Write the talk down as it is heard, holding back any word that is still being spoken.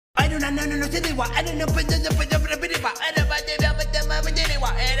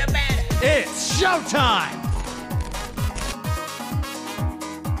It's showtime!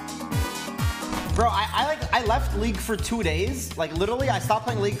 Bro, I left League for 2 days. Like, literally, I stopped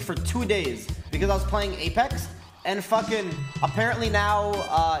playing League for 2 days because I was playing Apex. And fucking, apparently now,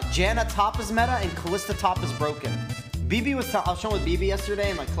 Janna top is meta and Kalista top is broken. BB was, I was showing with BB yesterday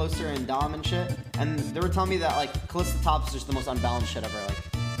and like Closer and Dom and shit. And they were telling me that like Kalista top is just the most unbalanced shit ever. Like,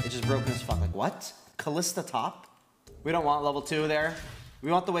 it's just broken as fuck. Like, what? Kalista top? We don't want level 2 there.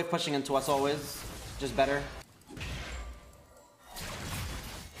 We want the wave pushing into us always. Just better.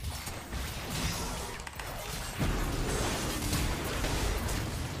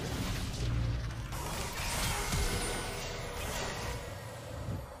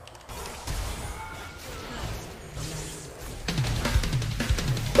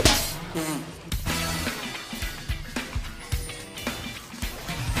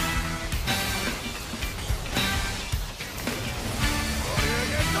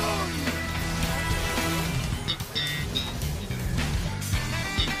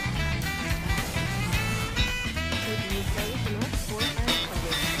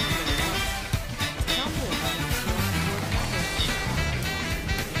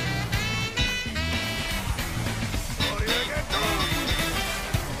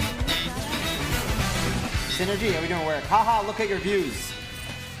 Synergy, how we doing work? Haha, look at your views.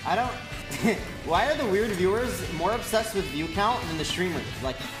 I don't... Why are the weird viewers more obsessed with view count than the streamers?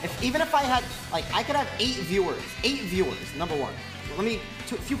 Like, even if I had... Like, I could have 8 viewers. 8 viewers, number one. Let me...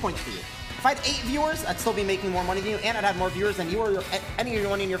 A few points for you. If I had 8 viewers, I'd still be making more money than you, and I'd have more viewers than you or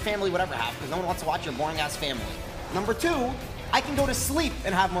anyone in your family would ever have, because no one wants to watch your boring-ass family. Number 2, I can go to sleep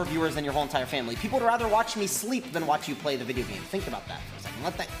and have more viewers than your whole entire family. People would rather watch me sleep than watch you play the video game. Think about that for a second.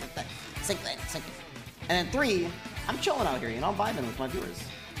 Let that sink that, sink it. And then 3, I'm chilling out here, you know, I'm vibing with my viewers.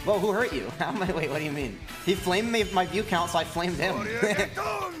 Whoa, who hurt you? Wait, what do you mean? He flamed me my view count, so I flamed him.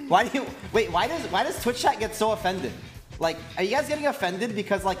 Why does Twitch chat get so offended? Like, are you guys getting offended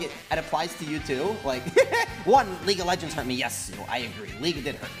because, like, it applies to you too? Like, 1, League of Legends hurt me. Yes, I agree. League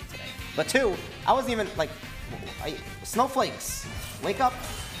did hurt me today. But 2, I wasn't even, like, snowflakes. Wake up.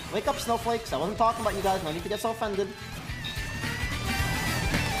 Wake up, snowflakes. I wasn't talking about you guys. No need to get so offended.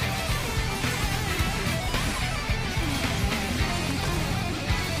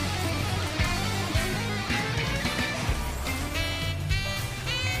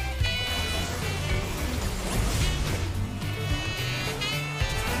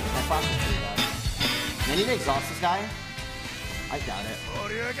 I need to exhaust this guy. I doubt it.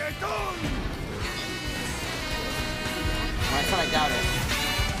 When I said I doubt it,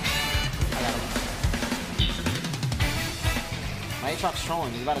 I got him. My Aatrox's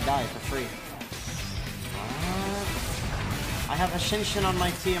trolling. He's about to die for free. What? I have a Shinshin on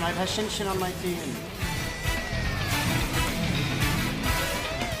my team. I have a Shinshin on my team.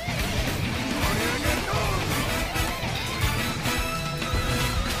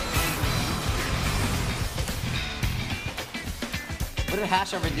 What did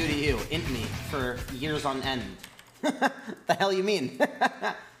Hash ever do to you? Int me for years on end. The hell you mean?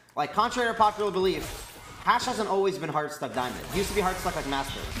 Like, contrary to popular belief, Hash hasn't always been hard stuck diamond. He used to be hard stuck like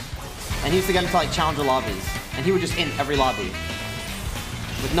Masters. And he used to get into like challenger lobbies. And he would just int every lobby.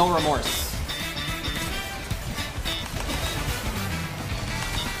 With no remorse.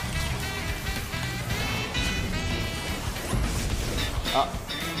 Oh,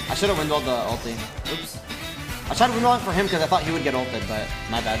 I should have windowed the ulti. Oops. I tried windowing for him because I thought he would get ulted, but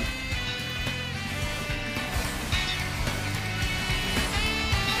my bad.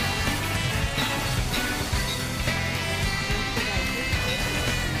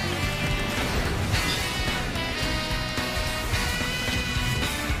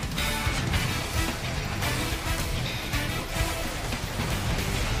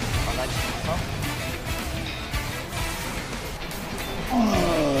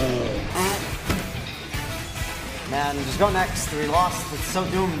 Man, just go next. We lost. It's so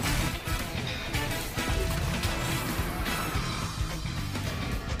doomed.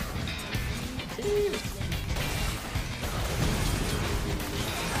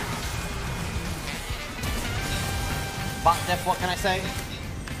 Bot diff, what can I say?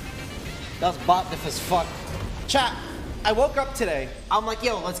 That was bot diff as fuck. Chat, I woke up today. I'm like,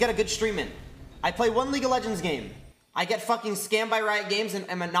 yo, let's get a good stream in. I play 1 League of Legends game. I get fucking scammed by Riot Games and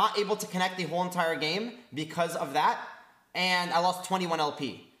am not able to connect the whole entire game because of that. And I lost 21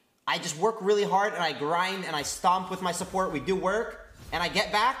 LP. I just work really hard and I grind and I stomp with my support. We do work and I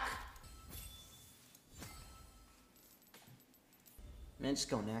get back. Man, just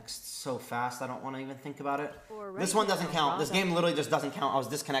go next. So fast, I don't want to even think about it. This one doesn't count. This game literally just doesn't count. I was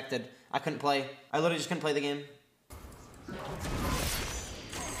disconnected. I couldn't play. I literally just couldn't play the game.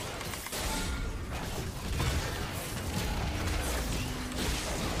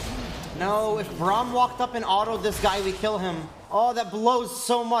 No, if Braum walked up and autoed this guy, we kill him. Oh, that blows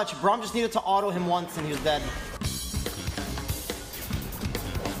so much. Braum just needed to auto him once and he was dead.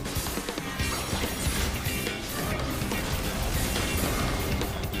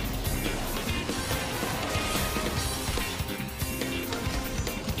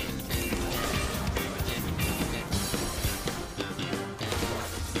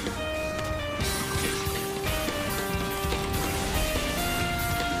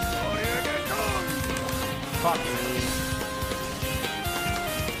 Fuck me.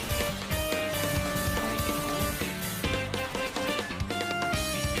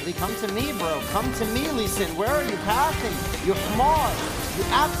 Lee, come to me, bro. Come to me, Lee Sin. Where are you passing? You smart. You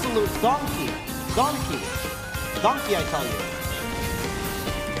absolute donkey. Donkey. Donkey, I tell you.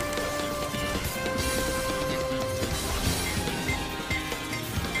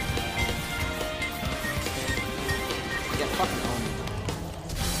 Get fucking owned.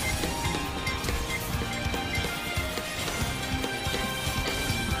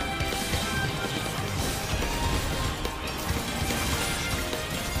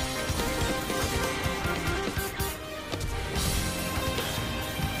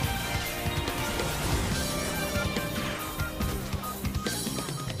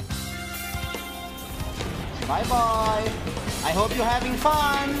 Bye-bye. I hope you're having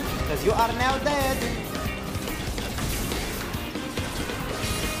fun, because you are now dead.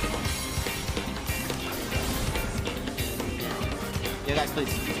 Yeah, guys,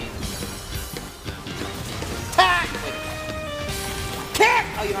 please. Attack! Wait. Kick!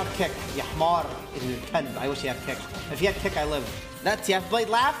 Oh, you don't have kick. Ya hamar. I wish he had kick. If he had kick, I live. That TF Blade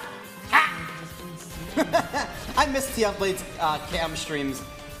laugh? Ah! I miss TF Blade's cam streams.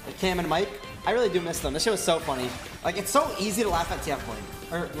 Cam and Mike. I really do miss them. This shit was so funny. Like, it's so easy to laugh at TF Blade.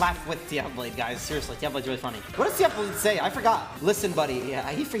 Or laugh with TF Blade, guys. Seriously, TF Blade's really funny. What does TF Blade say? I forgot. Listen, buddy. Yeah,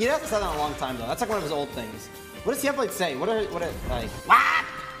 he hasn't said that in a long time, though. That's like one of his old things. What does TF Blade say? What like, what?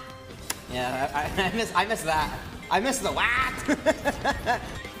 Yeah, I miss that. I miss the what?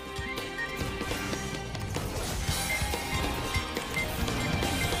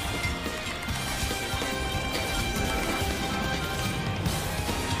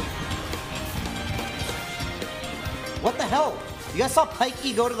 What the hell? You guys saw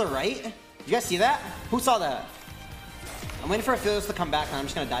Pikey go to the right? Did you guys see that? Who saw that? I'm waiting for Aphelios to come back and I'm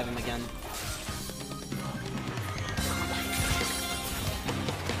just gonna dive him again.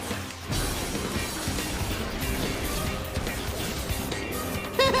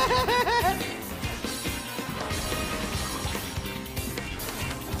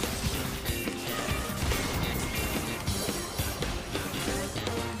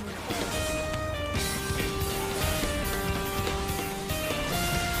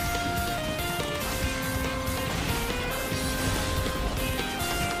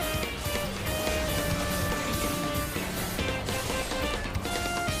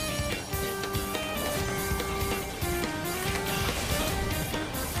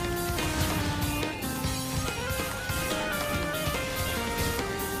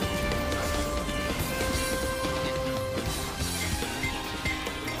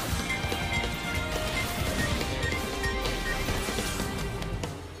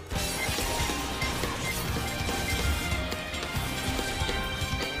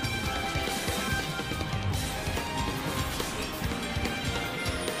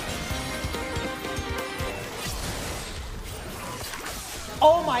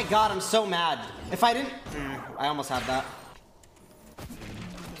 Oh my god, I'm so mad. If I didn't... I almost had that.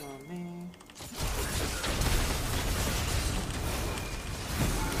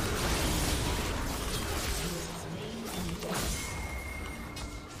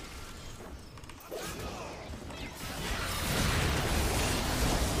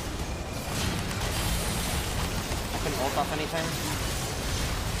 I couldn't ult off anything.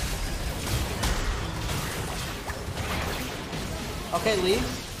 Okay, Lee.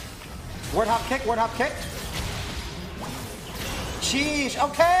 Ward hop kick, ward hop kick. Sheesh,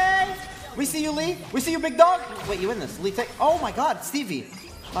 okay! We see you, Lee. We see you, big dog. Wait, you win this. Lee, take... Oh my god, Stevie.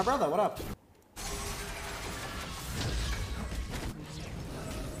 My brother, what up?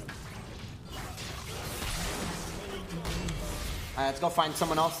 Alright, let's go find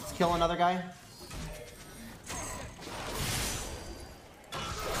someone else to kill another guy.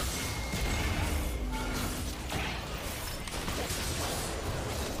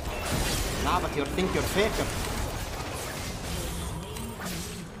 Nah, but you think you're faker.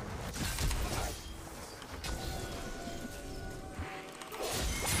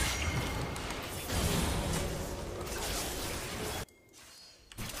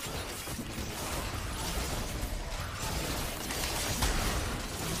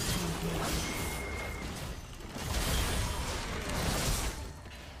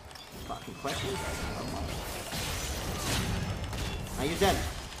 questions? Are you dead?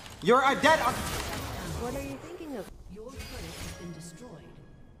 You're dead! What are you thinking of? Your turret has been destroyed.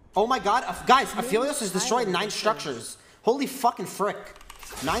 Oh my god, guys, Aphelios has destroyed 9 structures. Holy fucking frick.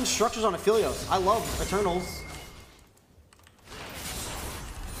 9 structures on Aphelios. I love Eternals.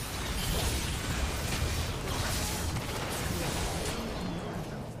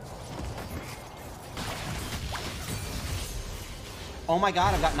 Oh my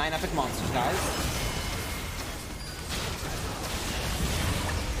god, I've got 9 epic monsters, guys.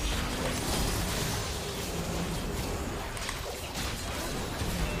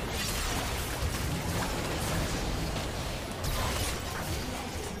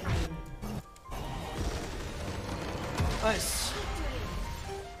 Nice.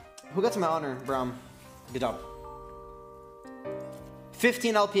 Who got some honor, Brom? Good job.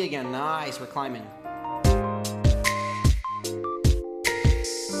 15 LP again. Nice, we're climbing.